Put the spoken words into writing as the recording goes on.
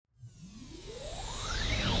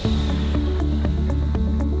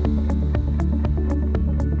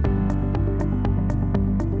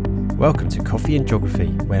Welcome to Coffee and Geography,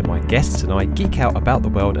 where my guests and I geek out about the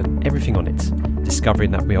world and everything on it, discovering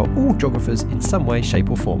that we are all geographers in some way, shape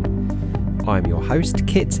or form. I'm your host,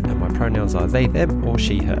 Kit, and my pronouns are they, them or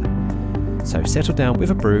she, her. So settle down with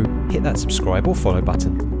a brew, hit that subscribe or follow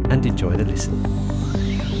button, and enjoy the listen.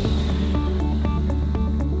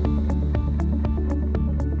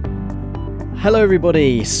 Hello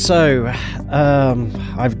everybody, so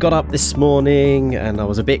I've got up this morning and I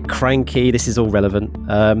was a bit cranky. This is all relevant.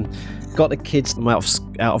 Got the kids out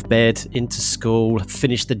of bed, into school,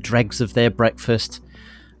 finished the dregs of their breakfast,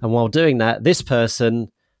 and while doing that, this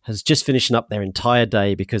person has just finished up their entire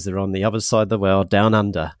day because they're on the other side of the world, down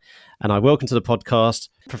under. And I welcome to the podcast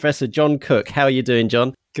Professor John Cook. How are you doing,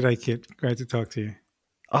 John? G'day, Kit. Great to talk to you.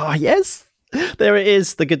 Oh yes, there it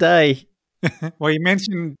is, the g'day. Well, you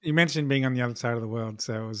mentioned being on the other side of the world,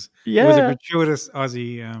 so it was a gratuitous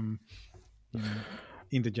Aussie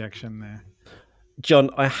interjection there.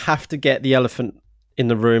 John, I have to get the elephant in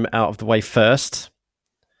the room out of the way first.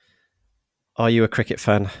 Are you a cricket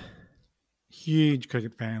fan? Huge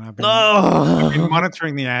cricket fan. I've been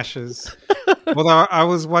monitoring the Ashes. Although I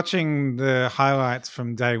was watching the highlights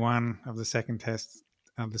from day one of the second test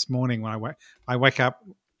this morning when I wake up,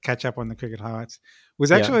 catch up on the cricket highlights.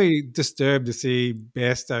 Was actually disturbed to see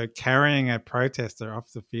Bairstow carrying a protester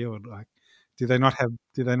off the field. Like, do they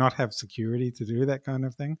not have security to do that kind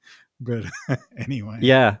of thing? But anyway,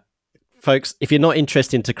 yeah, folks, if you're not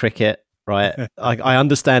interested into cricket, right, I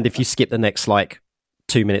understand if you skip the next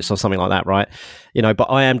 2 minutes or something like that, right? But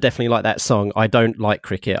I am definitely like that song. I don't like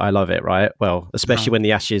cricket. I love it, right? Well, especially when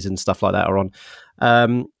the Ashes and stuff like that are on.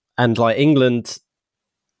 And England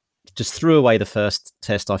just threw away the first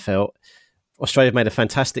test, I felt. Australia made a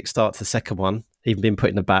fantastic start to the second one, even been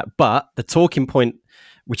put in the bat. But the talking point,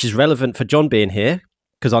 which is relevant for John being here,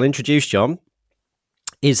 because I'll introduce John,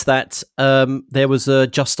 is that there was a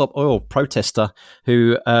Just Stop Oil protester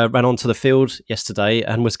who ran onto the field yesterday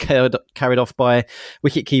and was carried off by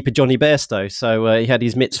wicketkeeper Johnny Bairstow. So he had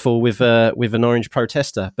his mitts full with an orange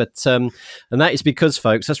protester. But and that is because,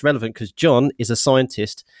 folks, that's relevant because John is a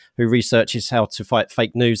scientist who researches how to fight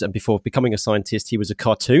fake news. And before becoming a scientist, he was a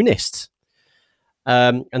cartoonist.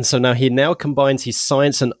 And so now he combines his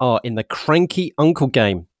science and art in the cranky uncle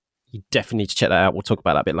game. You definitely need to check that out. We'll talk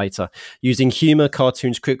about that a bit later. Using humour,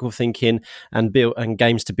 cartoons, critical thinking, and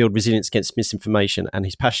games to build resilience against misinformation. And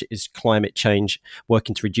his passion is climate change,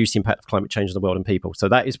 working to reduce the impact of climate change on the world and people. So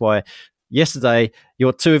that is why yesterday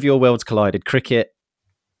two of your worlds collided: cricket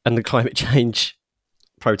and the climate change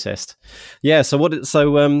protest. Yeah.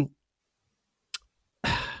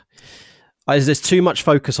 There's too much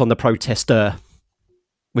focus on the protester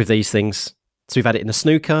with these things. So we've had it in the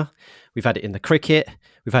snooker, we've had it in the cricket,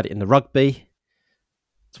 we've had it in the rugby.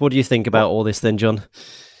 So what do you think about all this then, John?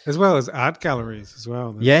 As well as art galleries as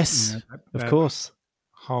well. Yes, of course.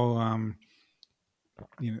 Whole,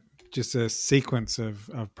 just a sequence of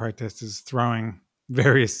protesters throwing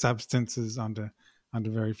various substances onto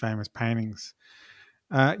very famous paintings.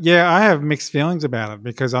 I have mixed feelings about it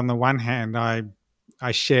because on the one hand,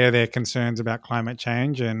 I share their concerns about climate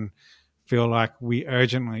change and feel like we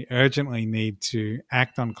urgently need to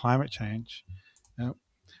act on climate change.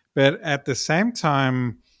 But at the same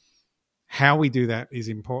time, how we do that is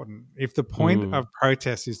important. If the point of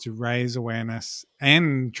protest is to raise awareness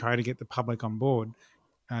and try to get the public on board,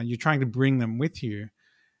 you're trying to bring them with you,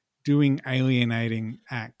 doing alienating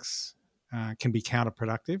acts can be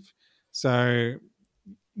counterproductive. So,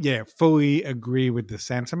 fully agree with the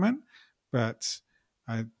sentiment, but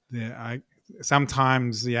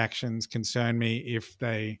sometimes the actions concern me if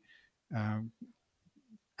they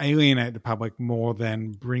alienate the public more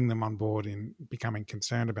than bring them on board in becoming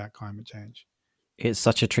concerned about climate change. It's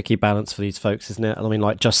such a tricky balance for these folks, isn't it? I mean,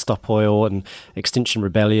 like Just Stop Oil and Extinction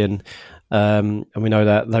Rebellion. And we know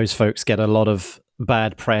that those folks get a lot of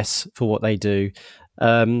bad press for what they do.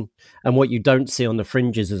 And what you don't see on the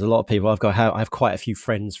fringes is a lot of people. I have quite a few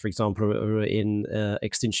friends, for example, who are in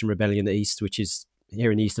Extinction Rebellion East, which is here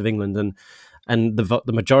in the east of England, and the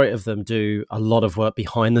majority of them do a lot of work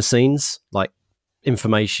behind the scenes, like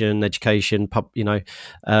information, education,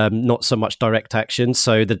 not so much direct action.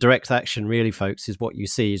 So the direct action, really, folks, is what you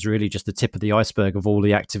see is really just the tip of the iceberg of all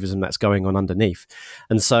the activism that's going on underneath.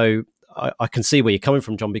 And so I can see where you're coming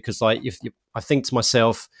from, John, because I think to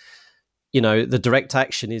myself, the direct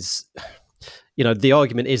action is, the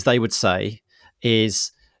argument is they would say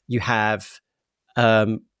is you have.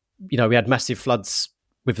 We had massive floods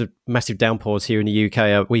with the massive downpours here in the UK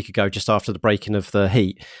a week ago, just after the breaking of the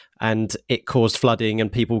heat. and it caused flooding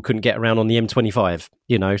and people couldn't get around on the M25, so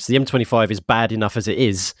the M25 is bad enough as it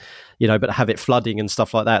is, but have it flooding and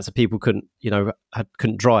stuff like that, so people couldn't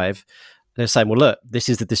drive. They're saying, well, look, this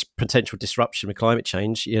is the potential disruption with climate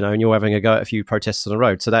change, and you're having a go at a few protests on the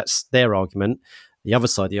road. So that's their argument. The other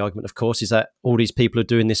side of the argument, of course, is that all these people are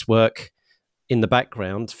doing this work in the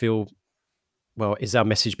background feel, well, is our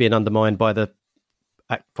message being undermined by the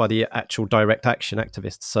actual direct action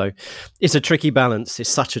activists? So it's a tricky balance. It's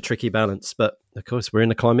such a tricky balance. But of course, we're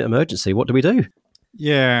in a climate emergency. What do we do?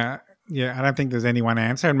 Yeah. I don't think there's any one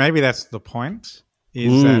answer, and maybe that's the point.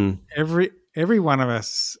 Is that every one of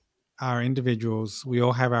us are individuals. We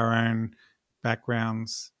all have our own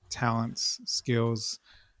backgrounds, talents, skills,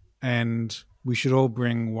 and we should all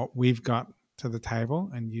bring what we've got to the table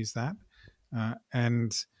and use that.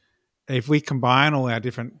 And if we combine all our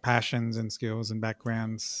different passions and skills and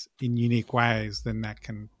backgrounds in unique ways, then that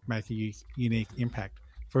can make a unique impact.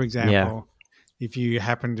 For example, if you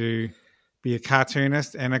happen to be a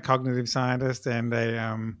cartoonist and a cognitive scientist and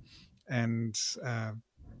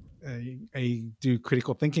a do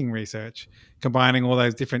critical thinking research, combining all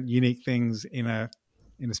those different unique things in a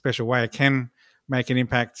special way can make an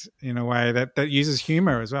impact in a way that uses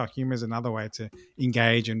humor as well. Humor is another way to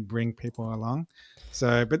engage and bring people along.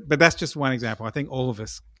 So, but that's just one example. I think all of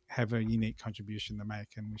us have a unique contribution to make,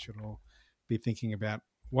 and we should all be thinking about,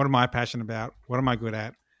 what am I passionate about? What am I good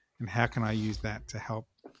at? And how can I use that to help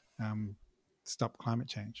stop climate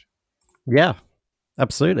change? Yeah,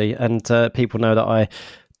 absolutely. And people know that I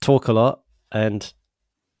talk a lot, and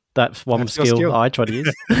that's one skill I try to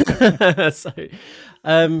use.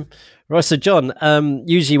 Right, so John,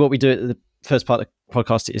 usually what we do at the first part of the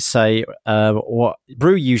podcast is say what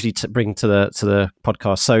brew usually bring to the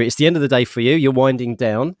podcast. So it's the end of the day for you. You're winding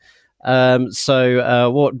down.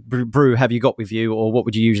 So what brew have you got with you, or what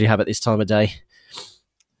would you usually have at this time of day?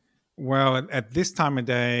 Well, at this time of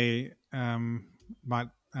day, might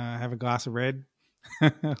have a glass of red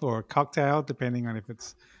or a cocktail, depending on if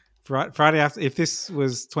it's Friday after. If this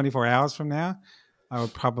was 24 hours from now, I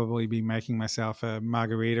would probably be making myself a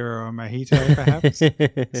margarita or a mojito, perhaps,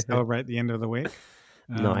 to celebrate the end of the week.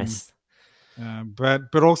 Nice.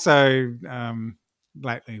 But also,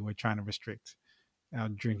 lately we're trying to restrict our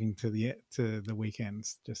drinking to the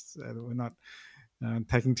weekends, just so that we're not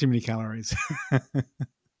taking too many calories.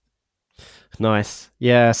 Nice.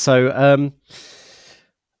 Yeah. So,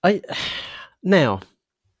 now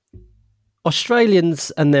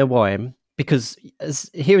Australians and their wine, because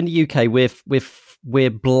here in the UK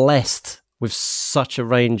we're blessed with such a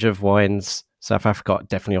range of wines. South Africa,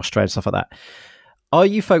 definitely Australia, stuff like that. Are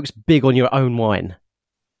you folks big on your own wine?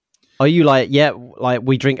 Are you like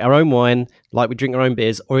we drink our own wine, like we drink our own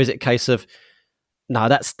beers, or is it a case of no,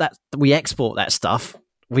 that's we export that stuff,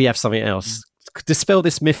 we have something else? Dispel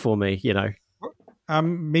this myth for me,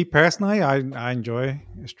 Me personally, I enjoy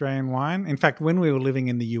Australian wine. In fact, when we were living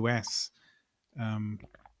in the US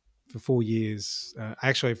for 4 years,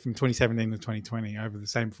 actually from 2017 to 2020, over the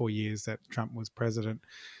same 4 years that Trump was president,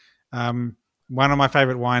 one of my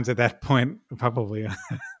favorite wines at that point, probably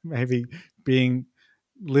maybe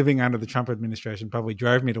living under the Trump administration, probably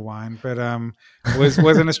drove me to wine, but was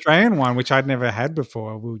an Australian wine, which I'd never had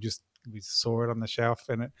before. We saw it on the shelf,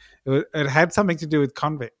 and it had something to do with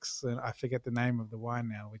convicts, and I forget the name of the wine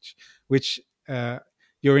now, which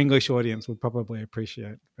your English audience would probably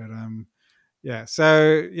appreciate. But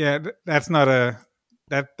that's not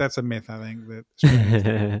that's a myth. I think that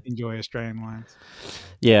Australians enjoy Australian wines.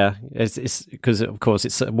 Yeah, it's because of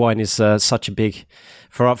course wine is such a big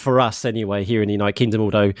for us anyway here in the United Kingdom.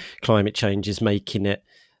 Although climate change is making it,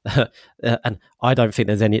 and I don't think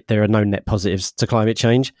there are no net positives to climate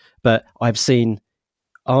change. But I've seen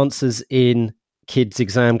answers in kids'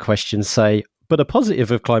 exam questions say, "But a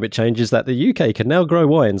positive of climate change is that the UK can now grow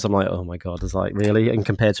wines." I'm like, oh my god, it's like really, and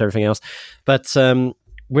compared to everything else, but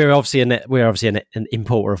we're obviously an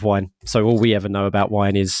importer of wine. So all we ever know about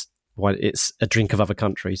wine is it's a drink of other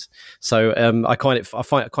countries. So I find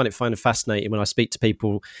it fascinating when I speak to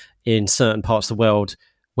people in certain parts of the world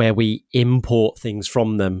where we import things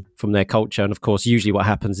from their culture. And of course, usually what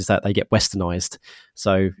happens is that they get westernized.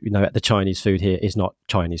 So, the Chinese food here is not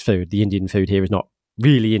Chinese food. The Indian food here is not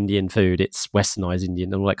really Indian food. It's westernized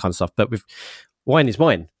Indian and all that kind of stuff. But with wine is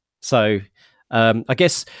wine. So I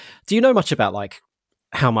guess, do you know much about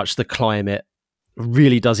how much the climate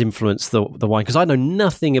really does influence the wine? Because I know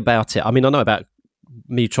nothing about it. I mean, I know about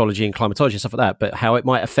meteorology and climatology and stuff like that, but how it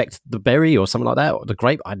might affect the berry or something like that, or the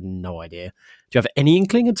grape, I had no idea. Do you have any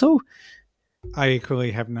inkling at all? I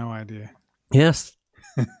equally have no idea. Yes.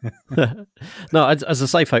 No, as I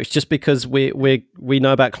say, folks, just because we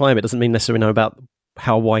know about climate doesn't mean necessarily know about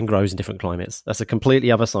how wine grows in different climates. That's a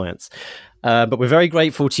completely other science. But we're very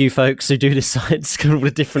grateful to you folks who do this science with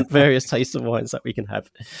the different various tastes of wines that we can have.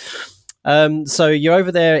 So you're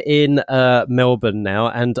over there in Melbourne now,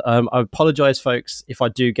 and I apologise, folks, if I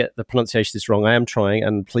do get the pronunciation of this wrong. I am trying,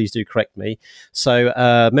 and please do correct me. So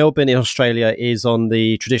Melbourne in Australia is on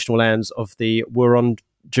the traditional lands of the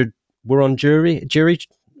Wurundjeri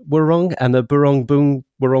and the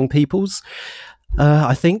Burong peoples.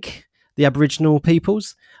 I think the Aboriginal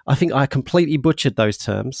peoples. I think I completely butchered those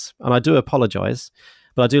terms, and I do apologise.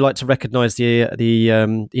 But I do like to recognise the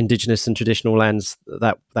indigenous and traditional lands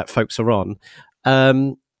that folks are on.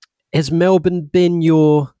 Has Melbourne been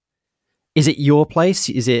your? Is it your place?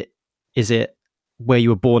 Is it where you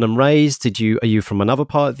were born and raised? Are you from another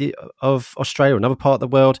part of Australia, another part of the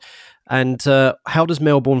world? And how does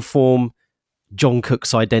Melbourne form John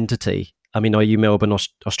Cook's identity? I mean, are you Melbourne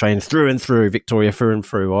Australian through and through, Victoria through and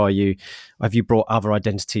through? Or have you brought other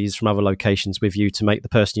identities from other locations with you to make the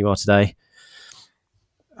person you are today?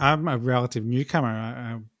 I'm a relative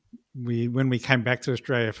newcomer. When we came back to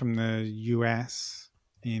Australia from the US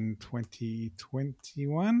in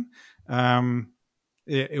 2021,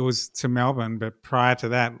 it was to Melbourne. But prior to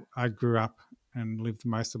that, I grew up and lived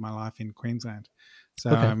most of my life in Queensland. So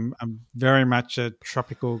Okay. I'm very much a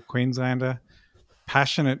tropical Queenslander,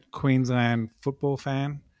 passionate Queensland football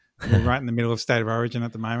fan. We're right in the middle of State of Origin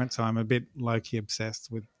at the moment, so I'm a bit low-key obsessed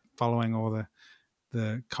with following all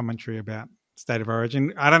the commentary about State of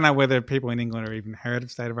Origin. I don't know whether people in England are even heard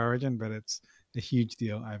of State of Origin, but it's a huge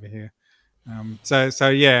deal over here. So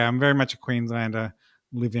yeah, I'm very much a Queenslander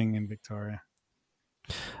living in Victoria.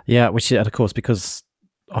 Yeah, which of course, because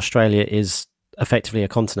Australia is effectively a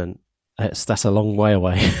continent, that's a long way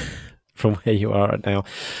away from where you are right now.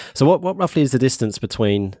 So what roughly is the distance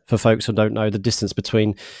between, for folks who don't know, the distance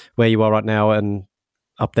between where you are right now and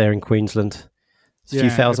up there in Queensland? It's a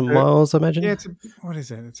few thousand miles, I imagine. Yeah, what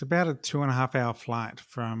is it? It's about a 2.5 hour flight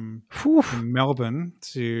from Melbourne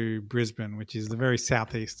to Brisbane, which is the very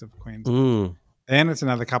southeast of Queensland. And it's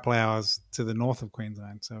another couple of hours to the north of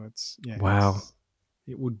Queensland. So wow.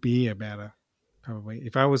 It would be about probably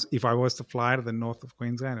if I was to fly to the north of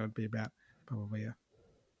Queensland, it would be about probably a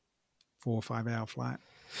 4 or 5 hour flight.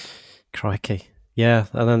 Crikey. Yeah,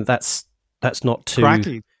 and then that's not too.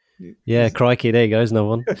 Crikey. Yeah, crikey. There you go. There's another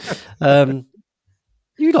one.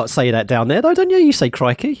 You not say that down there, though, don't you? You say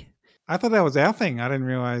crikey. I thought that was our thing. I didn't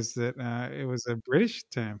realise that it was a British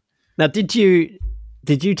term. Now, did you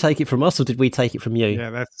take it from us, or did we take it from you?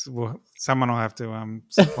 Yeah, someone will have to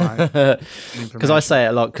supply. Because I say it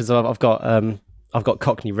a lot because I've got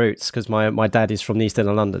Cockney roots because my dad is from the East End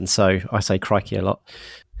of London, so I say crikey a lot.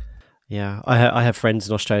 Yeah, I have friends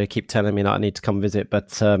in Australia keep telling me that I need to come visit,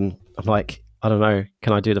 but I'm like, I don't know,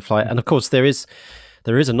 can I do the flight? And of course, there is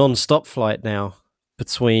a non-stop flight now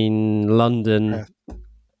between London,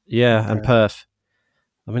 and Perth.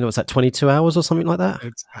 I mean, what's that, 22 hours or something like that?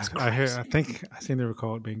 I think I seem to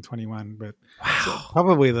recall it being 21, but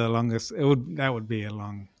probably the longest. That would be a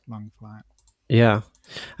long flight. Yeah.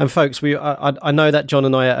 And folks, I know that John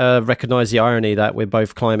and I recognise the irony that we're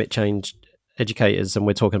both climate change educators and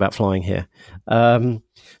we're talking about flying here.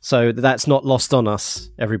 So that's not lost on us,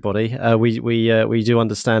 everybody. We do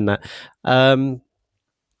understand that.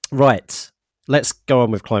 Right. Let's go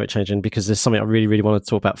on with climate change, because there's something I really, really want to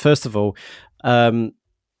talk about. First of all, John,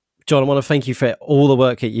 I want to thank you for all the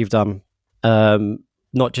work that you've done,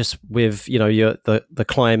 not just with the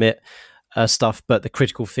climate stuff, but the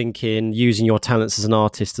critical thinking, using your talents as an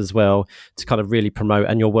artist as well to kind of really promote,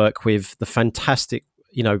 and your work with the fantastic,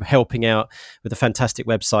 helping out with the fantastic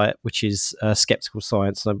website, which is Skeptical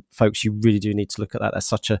Science. So, folks, you really do need to look at that. That's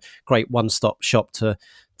such a great one-stop shop to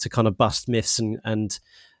kind of bust myths and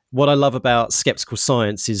what I love about Skeptical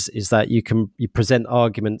Science is that you present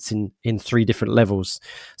arguments in three different levels.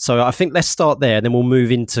 So I think let's start there, and then we'll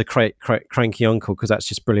move into Cranky Uncle, because that's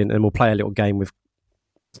just brilliant, and we'll play a little game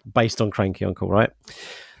based on Cranky Uncle, right?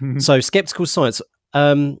 So Skeptical Science.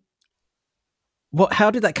 How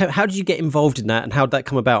did you get involved in that, and how did that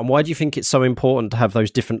come about, and why do you think it's so important to have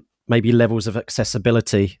those different maybe levels of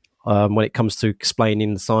accessibility when it comes to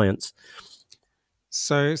explaining the science?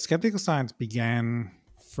 So Skeptical Science began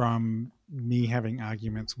from me having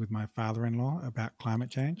arguments with my father-in-law about climate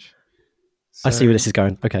change. I see where this is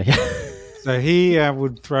going. Okay. So he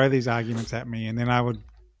would throw these arguments at me, and then I would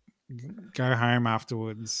go home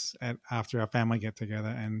afterwards after our family get together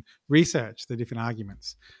and research the different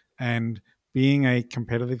arguments. And being a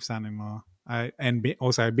competitive son-in-law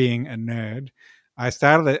also being a nerd, I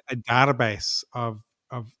started a database of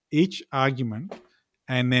each argument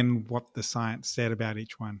and then what the science said about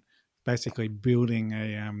each one. Basically building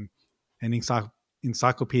an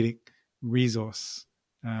encyclopedic resource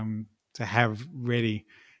to have ready,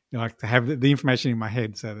 like to have the information in my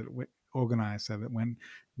head so that we're organized, so that when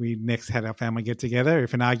we next had our family get together,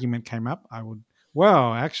 if an argument came up, I would,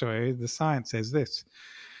 well, actually, the science says this.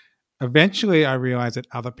 Eventually, I realized that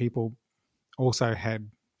other people also had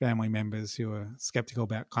family members who were skeptical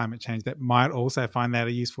about climate change that might also find that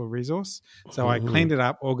a useful resource. So I cleaned it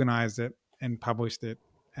up, organized it, and published it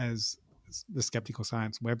as the Skeptical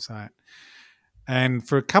Science website. And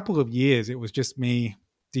for a couple of years, it was just me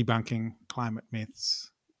debunking climate myths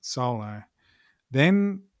solo.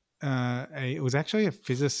 Then it was actually a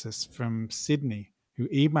physicist from Sydney who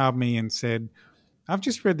emailed me and said, I've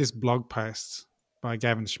just read this blog post by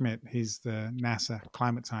Gavin Schmidt. He's the NASA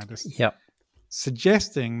climate scientist. Yep.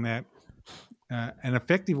 Suggesting that an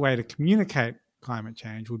effective way to communicate climate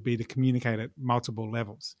change would be to communicate at multiple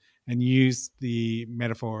levels and use the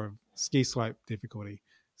metaphor of ski slope difficulty.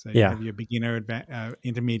 So you have your beginner,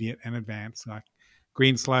 intermediate, and advanced, like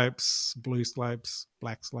green slopes, blue slopes,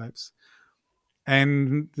 black slopes.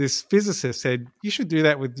 And this physicist said, you should do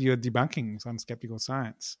that with your debunkings on Skeptical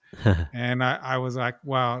Science. And I was like,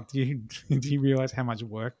 wow, do you realize how much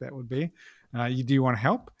work that would be? You do want to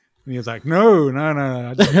help? And he was like, no.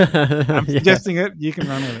 I'm suggesting it. You can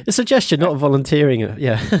run with it. A suggestion, not volunteering it.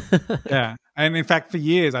 Yeah. Yeah. And in fact, for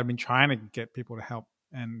years, I've been trying to get people to help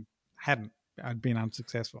and hadn't. I'd been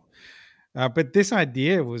unsuccessful. But this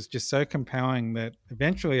idea was just so compelling that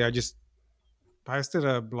eventually I just posted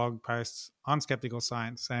a blog post on Skeptical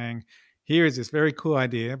Science saying, here is this very cool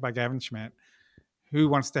idea by Gavin Schmidt. Who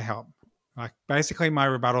wants to help? Like, basically, my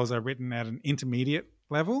rebuttals are written at an intermediate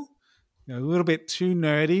level, a little bit too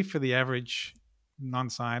nerdy for the average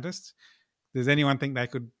non-scientist. Does anyone think they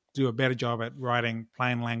could do a better job at writing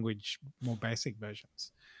plain language, more basic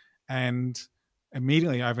versions? And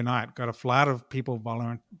immediately overnight, got a flood of people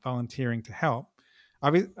volunteering to help.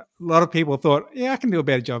 A lot of people thought, yeah, I can do a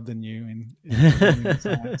better job than you in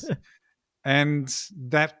science. And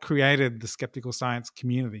that created the Skeptical Science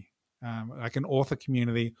community, like an author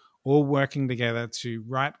community, all working together to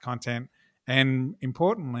write content and,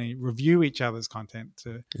 importantly, review each other's content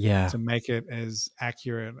to make it as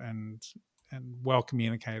accurate and well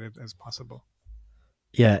communicated as possible.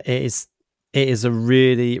 Yeah, it is a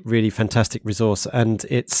really, really fantastic resource, and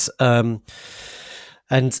it's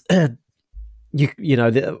you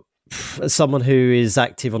know, as someone who is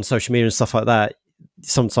active on social media and stuff like that,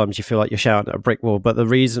 sometimes you feel like you're shouting at a brick wall. But the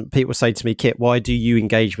reason people say to me, Kit, why do you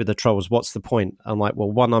engage with the trolls? What's the point? I'm like, well,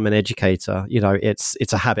 one, I'm an educator. You know, it's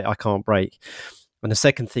a habit I can't break. And the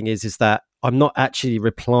second thing is that I'm not actually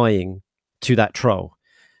replying to that troll.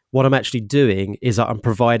 What I'm actually doing is that I'm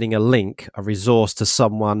providing a link, a resource to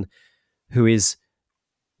someone who is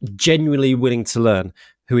genuinely willing to learn,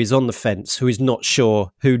 who is on the fence, who is not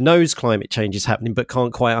sure, who knows climate change is happening but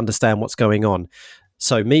can't quite understand what's going on.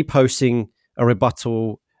 So me posting a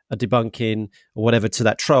rebuttal, a debunking, or whatever to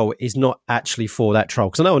that troll is not actually for that troll,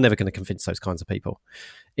 because I know I'm never going to convince those kinds of people.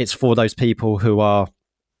 It's for those people who are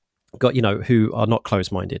who are not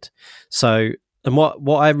closed-minded. So, and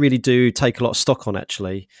what I really do take a lot of stock on,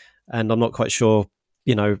 actually, and I'm not quite sure,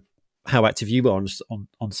 how active you are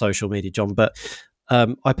on social media, John, but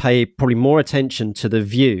I pay probably more attention to the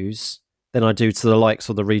views than I do to the likes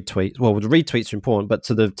or the retweets. Well, the retweets are important, but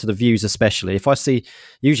to the views especially. If I see,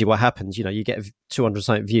 usually what happens, you get 200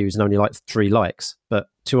 something views and only like 3 likes, but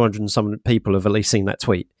 200 and some people have at least seen that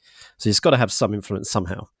tweet. So it's got to have some influence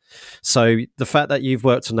somehow. So the fact that you've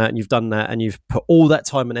worked on that and you've done that and you've put all that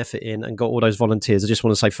time and effort in and got all those volunteers, I just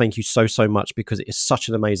want to say thank you so much, because it is such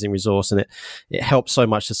an amazing resource, and it helps so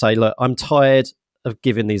much to say, look, I'm tired of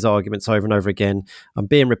giving these arguments over and over again. I'm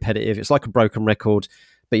being repetitive. It's like a broken record.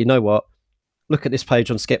 But you know what? Look at this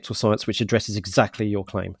page on Skeptical Science, which addresses exactly your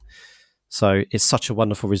claim. So it's such a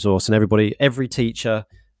wonderful resource, and every teacher,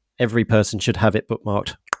 every person should have it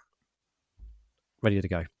bookmarked, ready to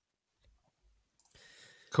go.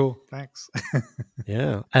 Cool, thanks.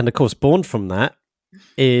 Yeah. And of course, born from that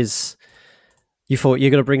is you thought you're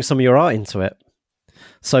going to bring some of your art into it.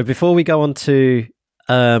 So before we go on to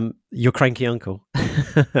your cranky uncle,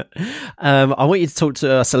 I want you to talk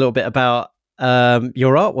to us a little bit about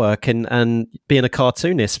your artwork and being a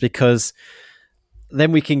cartoonist, because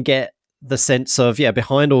then we can get the sense of,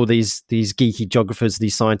 behind all these geeky geographers,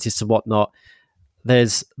 these scientists and whatnot,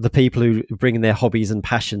 there's the people who bring in their hobbies and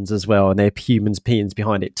passions as well, and their humans beings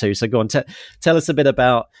behind it too. So go on, tell us a bit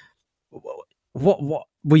about what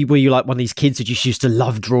were you like one of these kids who just used to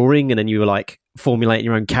love drawing, and then you were like formulating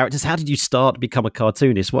your own characters? How did you start to become a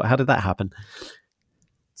cartoonist? How did that happen?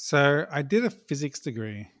 So I did a physics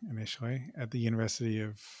degree initially at the University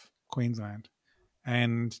of Queensland,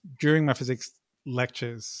 and during my physics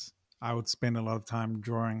lectures, I would spend a lot of time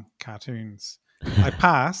drawing cartoons. I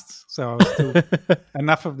passed, so I was still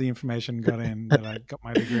enough of the information got in that I got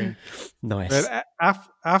my degree. Nice. But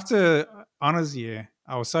after honors year,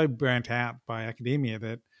 I was so burnt out by academia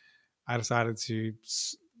that I decided to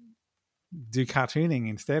do cartooning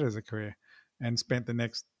instead as a career, and spent the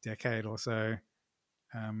next decade or so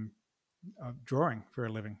um, drawing for a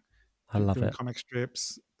living, I love doing it. comic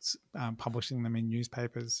strips, publishing them in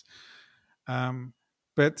newspapers.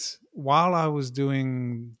 But while I was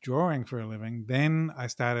doing drawing for a living, then I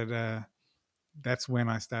started. That's when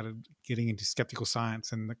I started getting into skeptical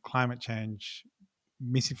science and the climate change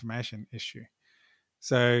misinformation issue.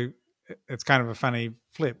 So it's kind of a funny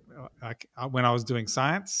flip. Like when I was doing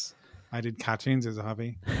science, I did cartoons as a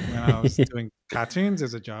hobby. When I was doing cartoons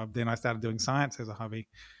as a job, then I started doing science as a hobby.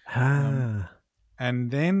 Um, Ah,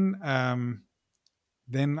 and then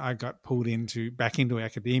I got pulled back into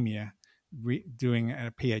academia, doing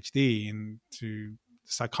a PhD into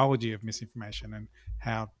psychology of misinformation and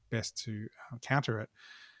how best to counter it.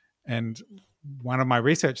 And one of my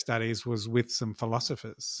research studies was with some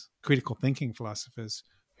philosophers, critical thinking philosophers,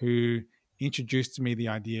 who introduced to me the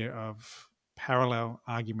idea of parallel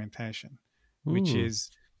argumentation, which mm,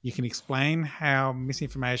 is you can explain how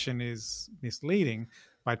misinformation is misleading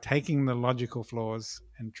by taking the logical flaws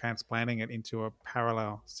and transplanting it into a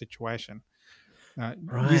parallel situation right.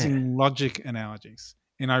 using logic analogies.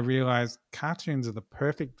 And I realized cartoons are the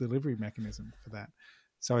perfect delivery mechanism for that.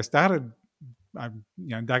 So I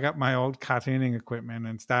dug up my old cartooning equipment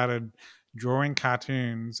and started drawing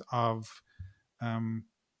cartoons of um,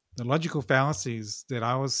 the logical fallacies that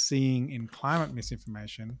I was seeing in climate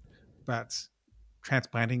misinformation, but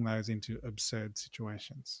transplanting those into absurd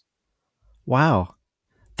situations. Wow,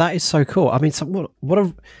 that is so cool. I mean, so what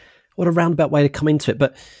a roundabout way to come into it.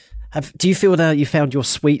 But do you feel that you found your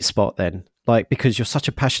sweet spot then? Like, because you're such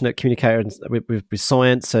a passionate communicator with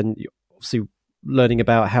science, and you're obviously learning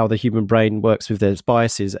about how the human brain works with their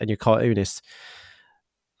biases, and you're cartoonist.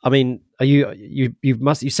 I mean, are you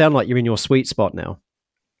sound like you're in your sweet spot now.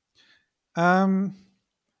 Um,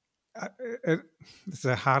 it's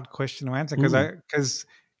a hard question to answer Mm.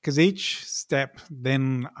 because each step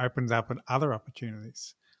then opens up other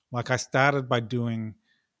opportunities. Like I started by doing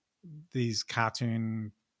these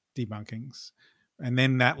cartoon debunkings, and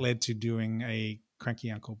then that led to doing a Cranky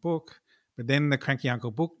Uncle book. But then the Cranky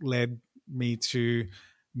Uncle book led me to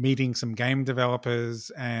meeting some game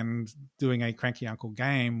developers and doing a Cranky Uncle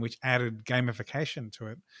game, which added gamification to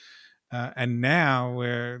it. And now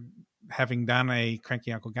we're having done a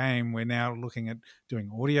Cranky Uncle game, we're now looking at doing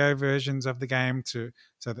audio versions of the game so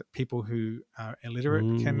that people who are illiterate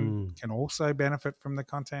Mm. can also benefit from the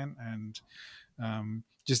content. And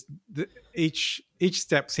just each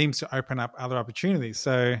step seems to open up other opportunities.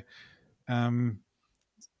 So um,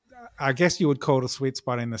 I guess you would call it a sweet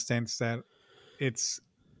spot in the sense that it's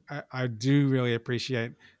I do really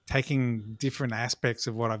appreciate taking different aspects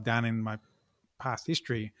of what I've done in my past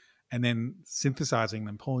history and then synthesizing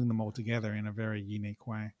them, pulling them all together in a very unique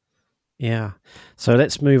way. Yeah. So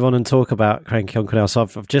let's move on and talk about Cranky Uncle now. So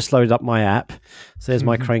I've just loaded up my app. So there's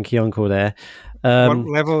my Cranky Uncle there. What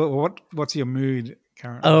level? What's your mood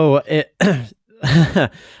currently? Oh,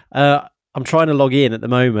 I'm trying to log in at the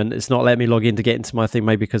moment. It's not letting me log in to get into my thing,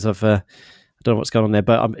 maybe because of I don't know what's going on there.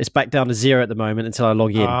 But it's back down to 0 at the moment until I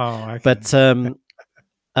log in. Oh, okay. But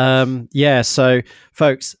yeah. So,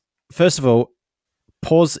 folks, first of all,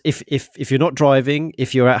 pause if you're not driving,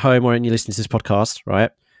 if you're at home or you're listening to this podcast,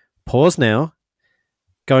 right? Pause now.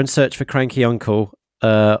 Go and search for Cranky Uncle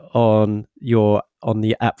on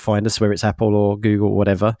the app finder, so whether it's Apple or Google or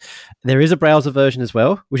whatever. There is a browser version as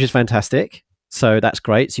well, which is fantastic. So that's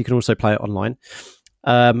great. So you can also play it online.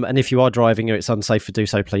 And if you are driving or it's unsafe to do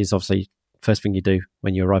so, please, obviously, first thing you do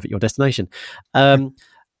when you arrive at your destination.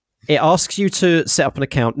 It asks you to set up an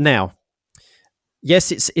account. Now,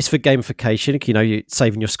 yes, it's for gamification. You know, you're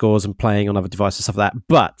saving your scores and playing on other devices, stuff like that.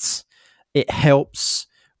 But it helps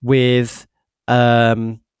with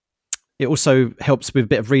it also helps with a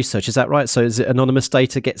bit of research. Is that right? So is it anonymous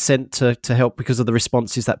data gets sent to help because of the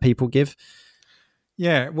responses that people give?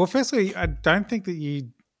 Yeah. Well, firstly, I don't think that you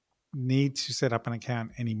need to set up an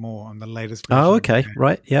account anymore on the latest version. Oh, okay.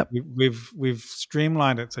 Right. Yep. We've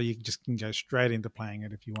streamlined it so you just can go straight into playing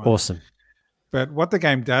it if you want. Awesome. But what the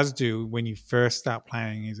game does do when you first start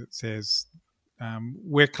playing is it says,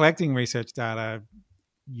 we're collecting research data.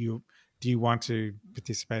 Do you want to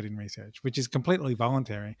participate in research? Which is completely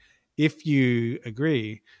voluntary. If you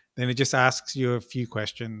agree, then it just asks you a few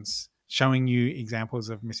questions showing you examples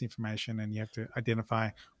of misinformation, and you have to identify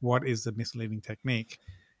what is the misleading technique.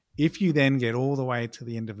 If you then get all the way to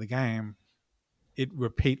the end of the game, it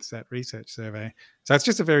repeats that research survey. So it's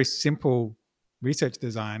just a very simple research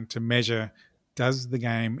design to measure, does the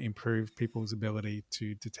game improve people's ability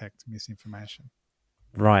to detect misinformation?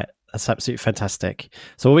 Right. That's absolutely fantastic.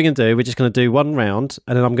 So what we're going to do, we're just going to do one round,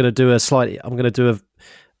 and then I'm going to do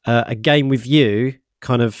a game with you,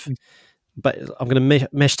 kind of, but I'm going to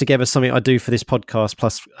mesh together something I do for this podcast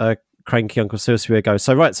plus Cranky Uncle Seriously Go.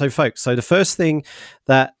 So right, so folks, so the first thing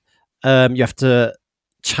that you have to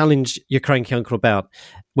challenge your Cranky Uncle about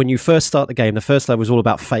when you first start the game, the first level is all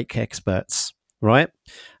about fake experts, right?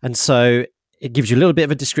 And so it gives you a little bit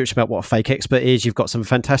of a description about what a fake expert is. You've got some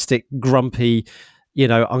fantastic grumpy,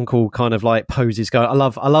 uncle kind of like poses going. I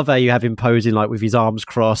love how you have him posing like with his arms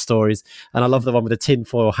crossed and I love the one with the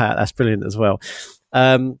tinfoil hat. That's brilliant as well.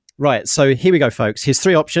 Right, so here we go, folks. Here's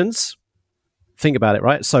 3 options. Think about it,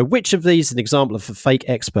 right? So which of these is an example of a fake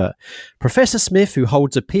expert? Professor Smith, who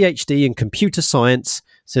holds a PhD in computer science,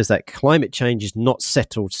 says that climate change is not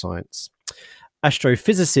settled science.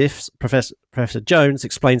 Astrophysicist Professor Jones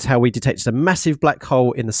explains how we detected a massive black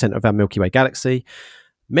hole in the center of our Milky Way galaxy.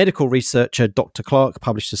 Medical researcher Dr. Clark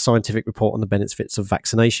published a scientific report on the benefits of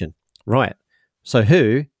vaccination. Right. So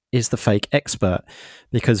who is the fake expert?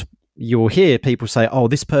 Because you'll hear people say, oh,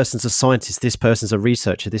 this person's a scientist, this person's a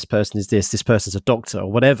researcher, this person is this person's a doctor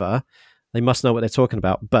or whatever. They must know what they're talking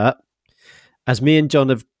about. But as me and John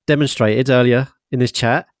have demonstrated earlier in this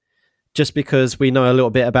chat, just because we know a little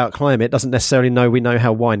bit about climate doesn't necessarily we know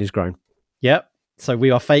how wine is grown. Yep. So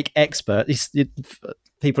we are fake experts.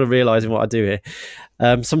 People are realizing what I do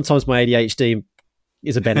here. Sometimes my ADHD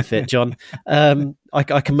is a benefit, John. I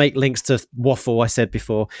can make links to waffle I said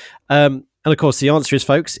before. And of course, the answer is,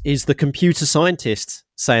 folks, is the computer scientist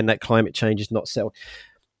saying that climate change is not settled.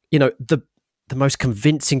 The most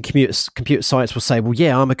convincing computer science will say, well,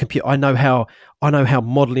 yeah, I'm a computer. I know how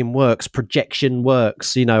modeling works, projection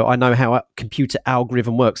works. I know how a computer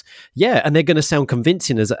algorithm works. Yeah, and they're going to sound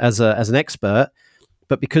convincing as an expert,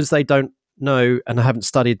 but because they don't know and haven't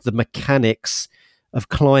studied the mechanics of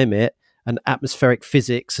climate and atmospheric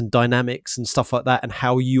physics and dynamics and stuff like that, and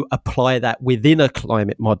how you apply that within a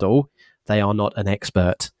climate model, they are not an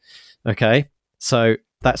expert. Okay, so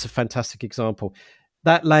that's a fantastic example.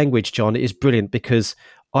 That language, John, is brilliant because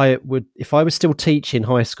if I was still teaching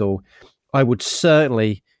high school, I would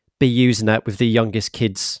certainly be using that with the youngest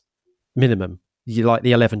kids minimum. You like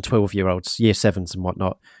the 11, 12-year-olds, year 7s and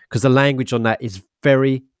whatnot, because the language on that is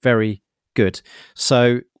very, very good.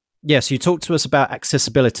 So, yes, you talked to us about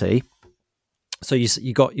accessibility. So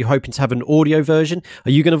you're hoping to have an audio version. Are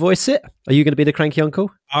you going to voice it? Are you going to be the cranky uncle?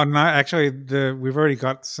 Oh no, actually, we've already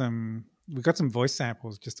got some. We've got some voice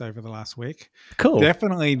samples just over the last week. Cool.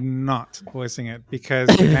 Definitely not voicing it because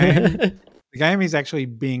the game is actually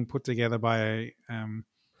being put together by an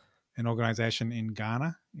organization in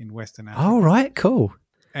Ghana, in Western Africa. Oh, right. Cool.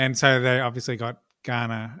 And so they obviously got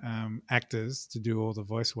Ghana actors to do all the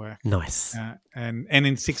voice work. Nice. And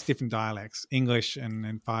in 6 different dialects, English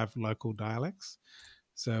and 5 local dialects.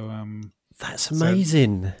 So that's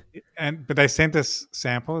amazing. But they sent us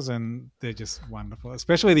samples and they're just wonderful,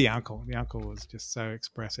 especially the uncle. The uncle was just so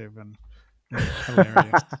expressive and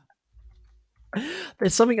hilarious.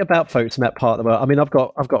 There's something about folks in that part of the world. I mean, I've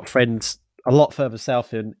got friends a lot further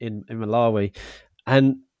south in Malawi,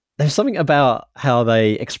 and there's something about how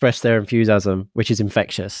they express their enthusiasm which is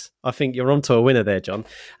infectious. I think you're onto a winner there, John.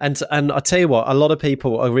 And I tell you what, a lot of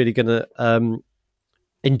people are really going to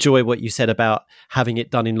enjoy what you said about having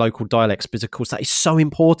it done in local dialects, because of course that is so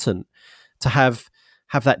important to have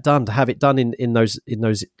that done, to have it done in those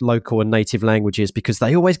local and native languages, because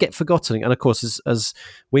they always get forgotten. And of course, as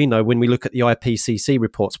we know, when we look at the IPCC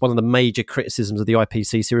reports, one of the major criticisms of the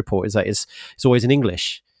IPCC report is that it's always in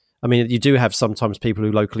English. I mean, you do have sometimes people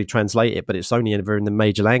who locally translate it, but it's only ever in the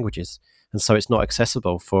major languages, and so it's not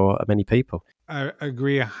accessible for many people. I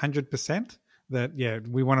agree 100% that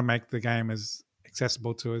we want to make the game as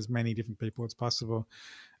accessible to as many different people as possible.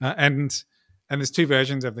 And there's 2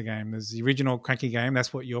 versions of the game. There's the original Cranky game,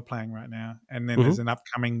 that's what you're playing right now, and then there's an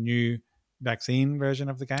upcoming new vaccine version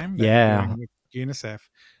of the game that we're doing with UNICEF.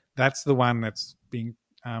 That's the one that's being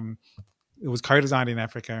it was co-designed in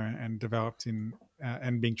Africa and developed in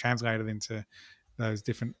and being translated into those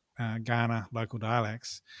different Ghana local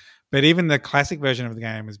dialects. But even the classic version of the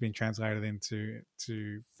game has been translated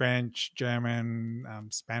into French, German,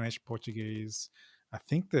 Spanish, Portuguese. I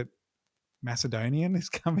think that Macedonian is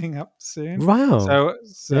coming up soon. Wow! So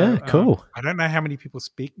yeah, cool. I don't know how many people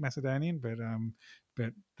speak Macedonian,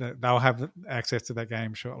 but they'll have access to that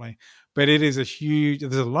game shortly. But there's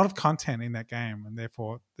a lot of content in that game, and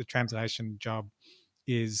therefore the translation job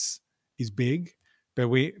is big. but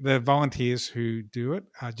the volunteers who do it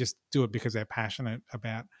just do it because they're passionate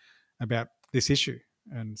about this issue,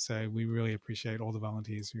 and so we really appreciate all the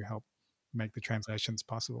volunteers who help make the translations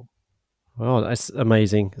possible. Well, that's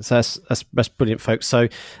amazing. So that's brilliant, folks. So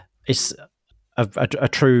it's a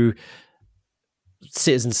true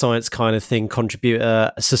citizen science kind of thing, contribute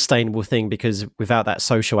a sustainable thing, because without that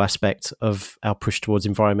social aspect of our push towards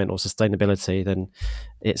environmental sustainability, then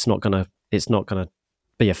it's not gonna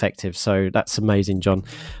be effective. So that's amazing, John.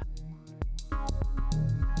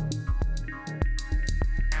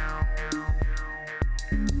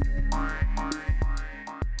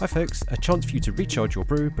 Hi folks, a chance for you to recharge your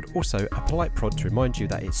brew, but also a polite prod to remind you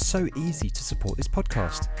that it's so easy to support this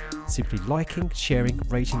podcast. Simply liking, sharing,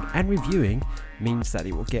 rating and reviewing means that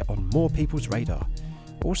it will get on more people's radar.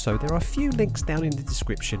 Also, there are a few links down in the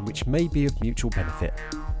description which may be of mutual benefit.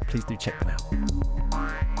 Please do check them out.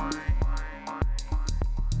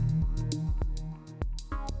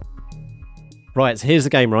 Right, so here's the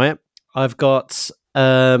game, right? I've got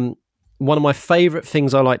one of my favourite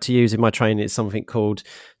things I like to use in my training is something called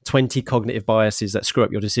 20 cognitive biases that screw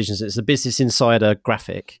up your decisions. It's a Business Insider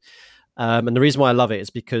graphic. And the reason why I love it is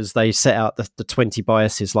because they set out the 20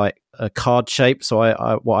 biases like a card shape.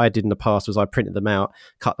 So what I did in the past was I printed them out,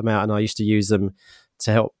 cut them out, and I used to use them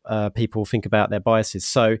to help people think about their biases.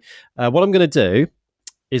 So what I'm going to do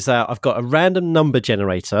is that I've got a random number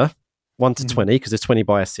generator, 1 to 20, because there's 20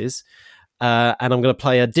 biases. And I'm going to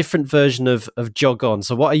play a different version of Jog On.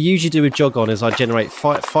 So what I usually do with Jog On is I generate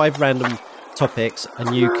five random topics,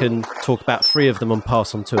 and you can talk about 3 of them and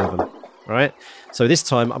pass on 2 of them. All right. So this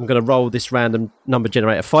time I'm going to roll this random number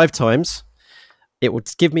generator 5 times. It will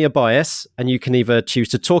give me a bias, and you can either choose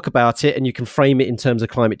to talk about it, and you can frame it in terms of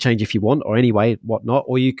climate change if you want, or anyway, whatnot,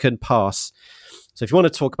 or you can pass. So if you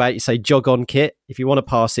want to talk about it, you say jog on, Kit. If you want to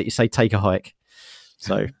pass it, you say take a hike.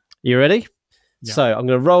 So you ready? Yeah. So I'm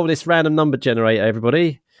going to roll this random number generator,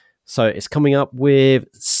 everybody. So it's coming up with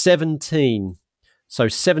 17. So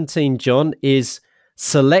 17, John, is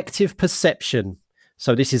selective perception.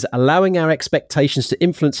 So this is allowing our expectations to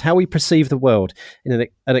influence how we perceive the world. In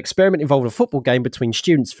an experiment involved a football game between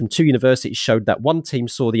students from 2 universities showed that one team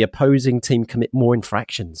saw the opposing team commit more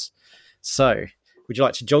infractions. So would you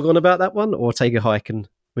like to jog on about that one, or take a hike and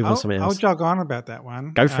move on to something else? I'll jog on about that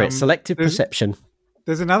one. Go for it. Selective perception.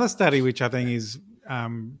 There's another study which I think is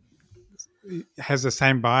has the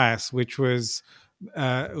same bias, which was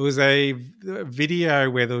it was a video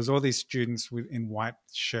where there was all these students in white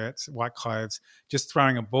shirts, white clothes, just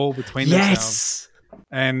throwing a ball between themselves.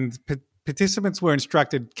 And participants were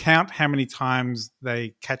instructed count how many times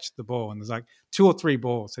they catch the ball, and there's like 2 or 3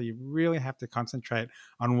 balls. So you really have to concentrate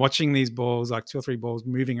on watching these balls, like 2 or 3 balls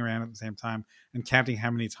moving around at the same time, and counting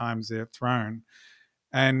how many times they're thrown.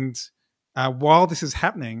 And while this is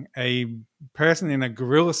happening, a person in a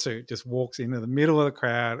gorilla suit just walks into the middle of the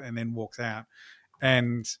crowd and then walks out.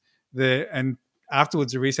 And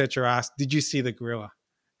afterwards, the researcher asked, "Did you see the gorilla?"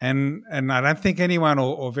 And I don't think anyone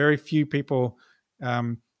or very few people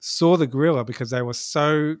saw the gorilla because they were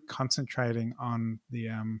so concentrating on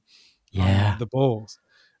on the balls.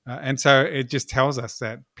 And so it just tells us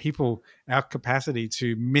that our capacity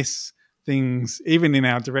to miss things, even in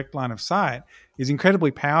our direct line of sight, is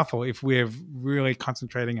incredibly powerful if we're really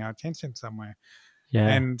concentrating our attention somewhere. Yeah.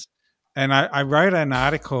 And I wrote an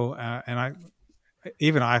article, and I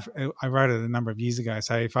wrote it a number of years ago.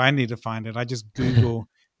 So if I need to find it, I just Google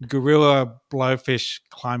gorilla blowfish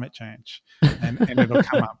climate change, and it'll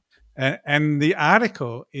come up. And the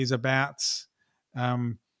article is about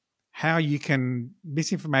how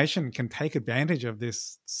misinformation can take advantage of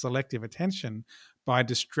this selective attention by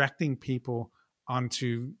distracting people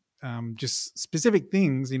onto just specific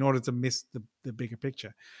things in order to miss the bigger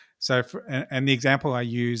picture. So, and the example I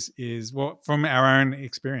use is from our own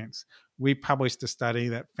experience. We published a study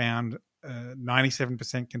that found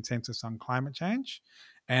 97% consensus on climate change,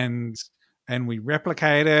 and we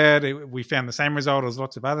replicated it. We found the same result as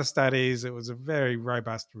lots of other studies. It was a very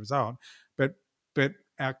robust result, but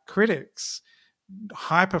our critics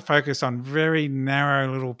hyper focus on very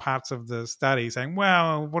narrow little parts of the study, saying,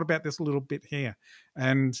 well, what about this little bit here?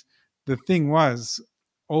 And the thing was,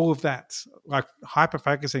 all of that, like hyper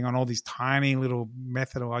focusing on all these tiny little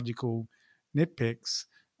methodological nitpicks,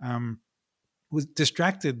 was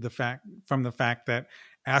distracted from the fact that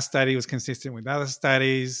our study was consistent with other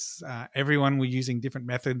studies. Everyone were using different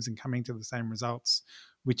methods and coming to the same results,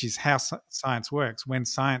 which is how science works. When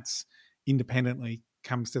science independently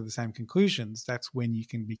comes to the same conclusions, that's when you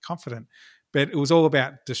can be confident. But it was all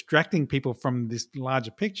about distracting people from this larger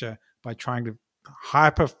picture by trying to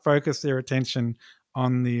hyper focus their attention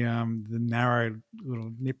on the narrow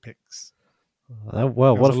little nitpicks.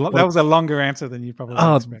 Well, That was a longer answer than you probably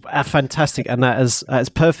expected. Fantastic, and that is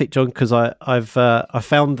perfect, John. Because I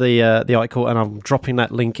found the article, and I'm dropping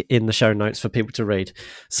that link in the show notes for people to read.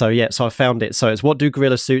 So I found it. So it's what do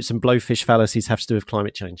gorilla suits and blowfish fallacies have to do with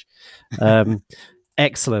climate change?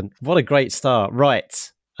 Excellent. What a great start.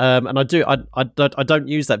 Right. And I don't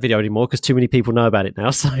use that video anymore because too many people know about it now.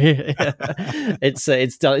 So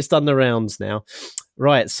it's done the rounds now.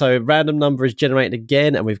 Right. So random number is generated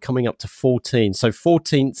again, and we're coming up to 14. So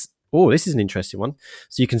 14th. Oh, this is an interesting one.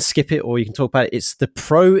 So you can skip it or you can talk about it. It's the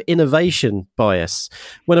pro-innovation bias.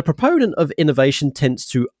 When a proponent of innovation tends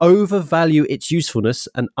to overvalue its usefulness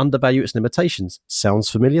and undervalue its limitations. Sounds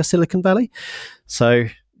familiar, Silicon Valley? So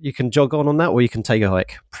you can jog on that or you can take a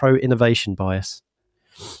hike. Pro-innovation bias.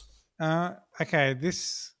 Okay,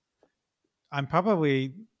 I'm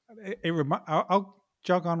probably. I'll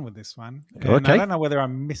jog on with this one. And okay. I don't know whether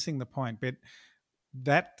I'm missing the point, but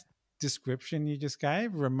that description you just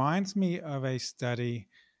gave reminds me of a study,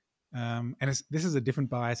 and this is a different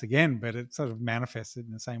bias again, but it sort of manifested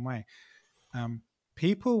in the same way.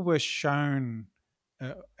 People were shown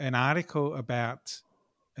an article about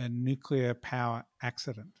a nuclear power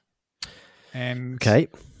accident, and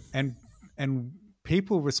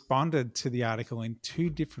people responded to the article in two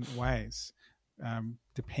different ways,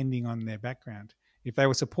 depending on their background. If they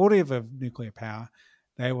were supportive of nuclear power,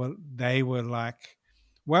 they were like,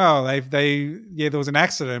 well, there was an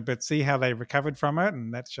accident, but see how they recovered from it,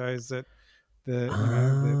 and that shows that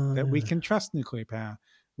that we can trust nuclear power.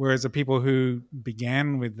 Whereas the people who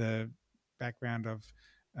began with the background of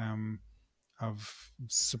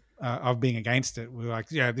being against it were like,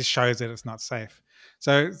 yeah, this shows that it's not safe.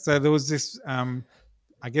 So there was this.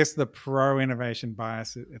 I guess the pro-innovation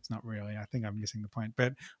bias, it's not really, I think I'm missing the point,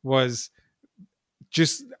 but was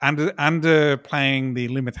just underplaying the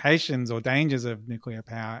limitations or dangers of nuclear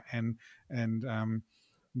power and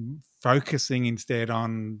focusing instead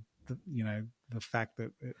on the fact